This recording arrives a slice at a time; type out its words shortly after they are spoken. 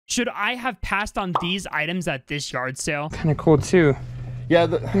Should I have passed on these items at this yard sale? Kind of cool too. Yeah,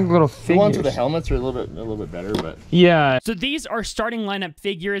 the little figures. The ones with the helmets are a little bit better, but yeah. So these are starting lineup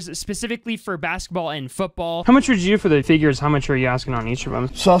figures specifically for basketball and football. How much would you do for the figures? How much are you asking on each of them?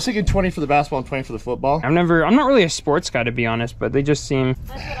 So I was thinking 20 for the basketball and 20 for the football. I'm not really a sports guy, to be honest, but they just seem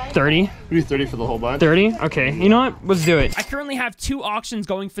 30. We do 30 for the whole bunch. 30? Okay. You know what? Let's do it. I currently have 2 auctions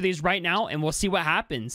going for these right now, and we'll see what happens.